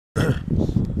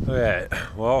Okay,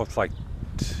 well, it's like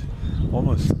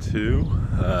almost 2,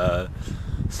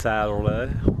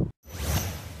 Saturday.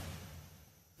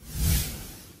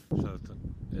 So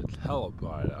it's hella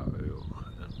bright out here,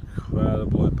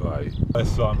 incredibly bright.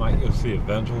 So I might go see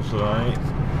Avengers tonight.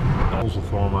 Also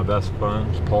with one of my best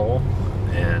friends, Paul,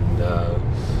 and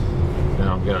then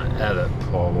I'm gonna edit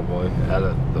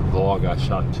the vlog I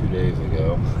shot 2 days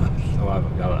ago. So I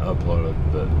haven't got it uploaded,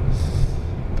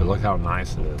 but look how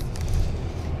nice it is.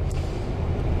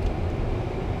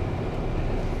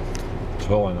 It's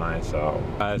really nice out.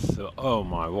 Guys, so, oh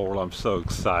my lord, I'm so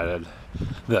excited.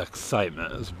 The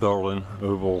excitement is building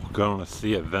over going to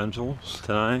see Avengers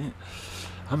tonight.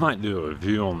 I might do a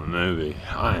review on the movie.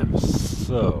 I am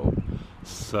so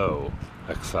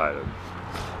excited.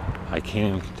 I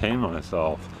can't even contain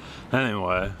myself.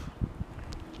 Anyway,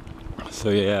 so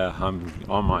yeah, I'm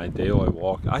on my daily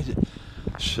walk.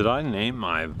 Should I name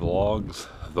my vlogs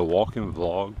the walking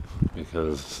vlog?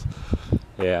 Because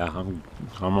yeah, I'm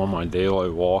on my daily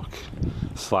walk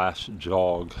 /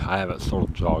 jog. I haven't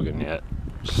started jogging yet,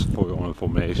 just for your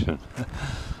information.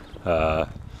 But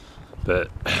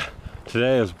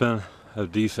today has been a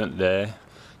decent day,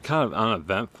 kind of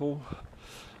uneventful.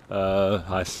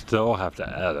 I still have to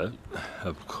edit,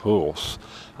 of course.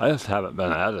 I just haven't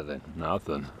been editing,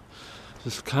 nothing.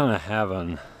 Just kind of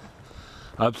having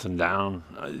ups and down,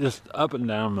 just up and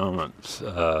down moments.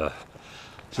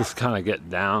 Just kind of get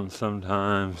down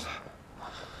sometimes,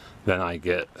 then I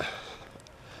get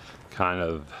kind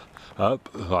of up.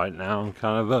 Right now I'm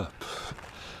kind of up,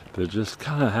 but just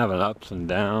kind of having ups and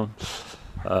downs.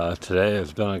 Today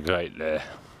has been a great day.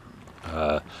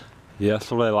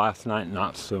 Yesterday, last night,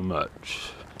 not so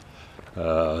much.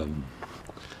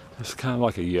 It's kind of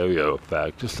like a yo-yo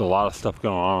effect. Just a lot of stuff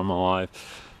going on in my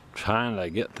life, trying to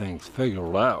get things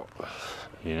figured out,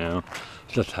 you know,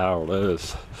 just how it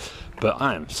is. But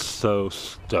I am so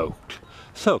stoked,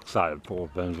 so excited for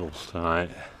Avengers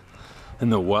tonight.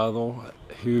 And the weather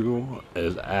here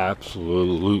is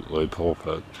absolutely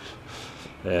perfect.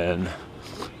 And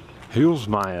here's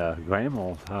my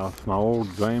grandma's house, my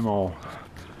old grandma.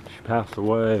 She passed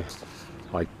away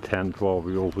like 10, 12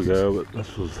 years ago, but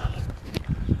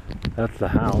that's the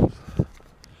house.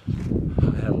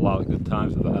 I had a lot of good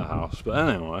times at that house, but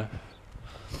anyway.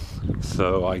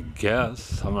 So I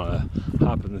guess I'm gonna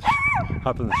hop in the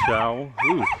shower.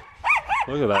 Ooh,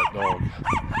 look at that dog.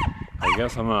 I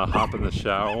guess I'm gonna hop in the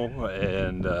shower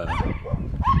and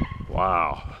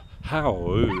wow, how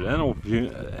rude!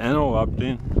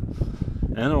 Interrupting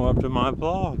my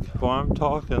vlog while I'm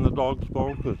talking. The dog's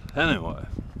barking. Anyway,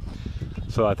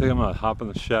 so I think I'm gonna hop in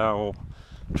the shower,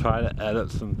 try to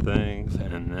edit some things,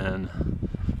 and then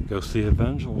go see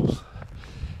Avengers.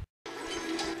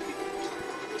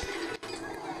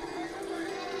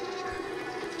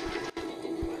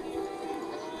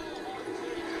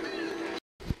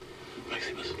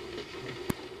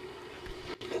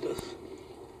 Let us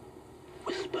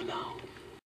whisper now.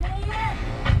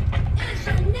 It's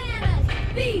bananas,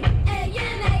 B-A-N-A-N-A-N.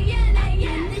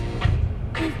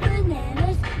 It's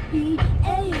bananas,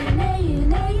 B-A-N-A-N-A-N.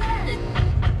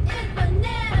 It's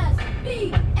bananas,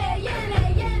 B-A-N-A-N-A-N.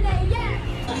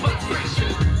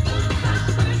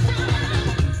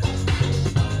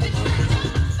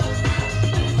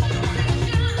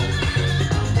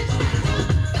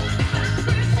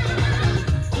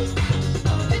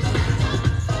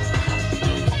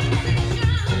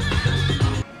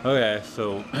 Okay,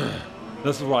 so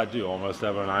this is what I do almost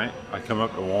every night. I come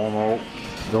up to Wal Mart.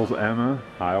 There's Emma.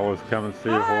 I always come and see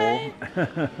her.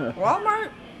 Wal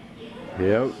Mart?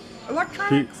 Yep.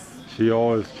 Electronics? She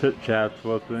always chit-chats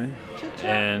with me. Chit-chat?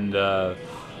 And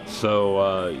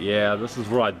yeah, this is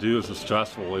what I do as a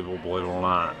stress reliever, believe it or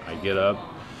not. I get up,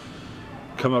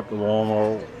 come up to Wal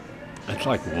Mart. It's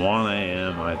like 1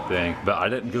 a.m. I think, but I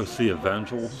didn't go see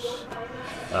Avengers.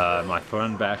 My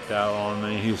friend backed out on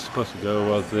me. He was supposed to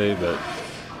go with me, but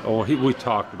we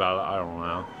talked about it. I don't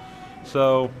know.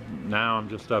 So now I'm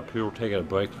just up here taking a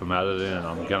break from editing, and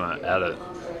I'm gonna edit.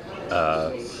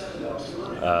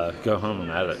 Go home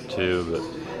and edit too. But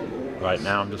right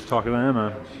now I'm just talking to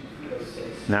Emma.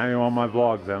 Now you're on my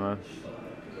vlogs, Emma.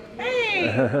 Hey!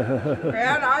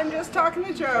 And I'm just talking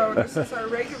to Joe. This is our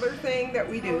regular thing that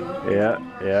we do. Yeah.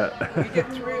 We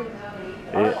get through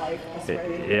our life this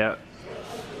way. Yeah.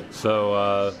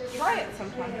 So Try it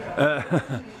sometime.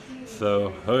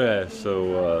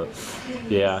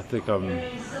 Yeah, I think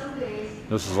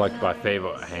this is like my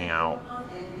favorite hangout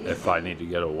if I need to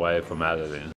get away from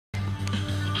editing.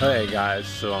 Hey guys,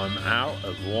 so I'm out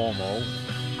of Wal Mart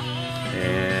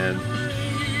and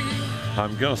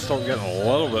I'm gonna start getting a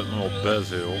little bit more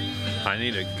busy. I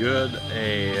need a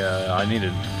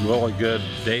really good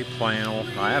day panel.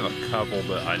 I have a couple,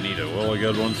 but I need a really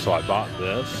good one, so I bought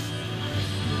this.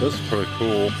 This is pretty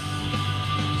cool.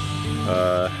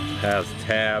 Has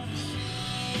tabs.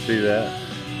 See that?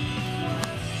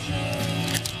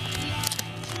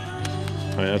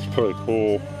 I mean, that's pretty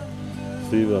cool.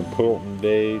 See the important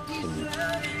dates, and it's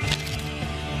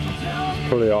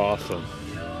pretty awesome.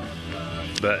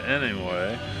 But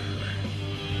anyway,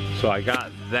 so I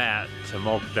got that to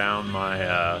mark down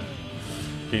my,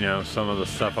 you know, some of the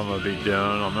stuff I'm gonna be doing.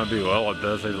 I'm gonna be really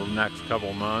busy the next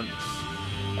couple months.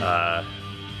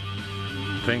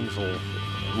 Things are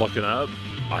looking up.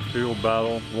 I feel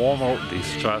better. Wal Mart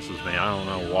de-stresses me. I don't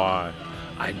know why.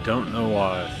 I don't know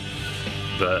why.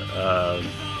 But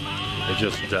it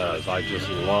just does. I just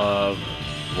love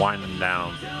winding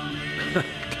down.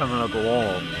 Coming up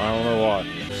along. I don't know why.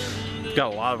 I've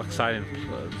got a lot of exciting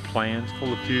plans for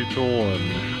the future, and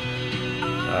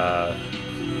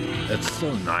it's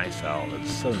so nice out.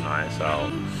 It's so nice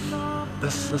out.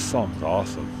 This song's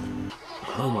awesome.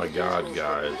 Oh my God,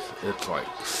 guys! It's like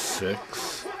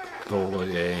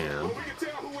 6:30 a.m.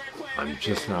 I'm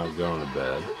just now going to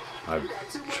bed. I've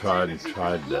tried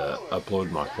to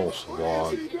upload my first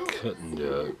vlog, couldn't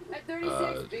do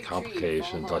it.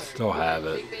 Complications. I still have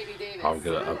it. I'll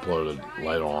get it uploaded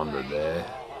later on today.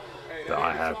 But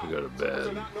I have to go to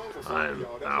bed. I am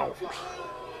out.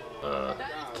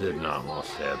 Did not want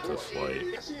to stay up this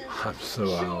late. I'm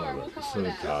so out of it. So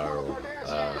tired.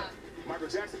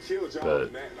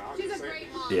 But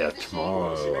yeah,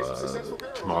 tomorrow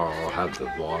I'll have the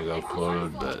vlog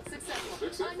uploaded. But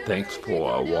thanks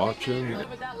for watching.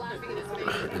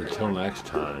 Until next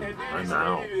time, I'm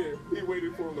out.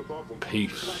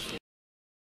 Peace.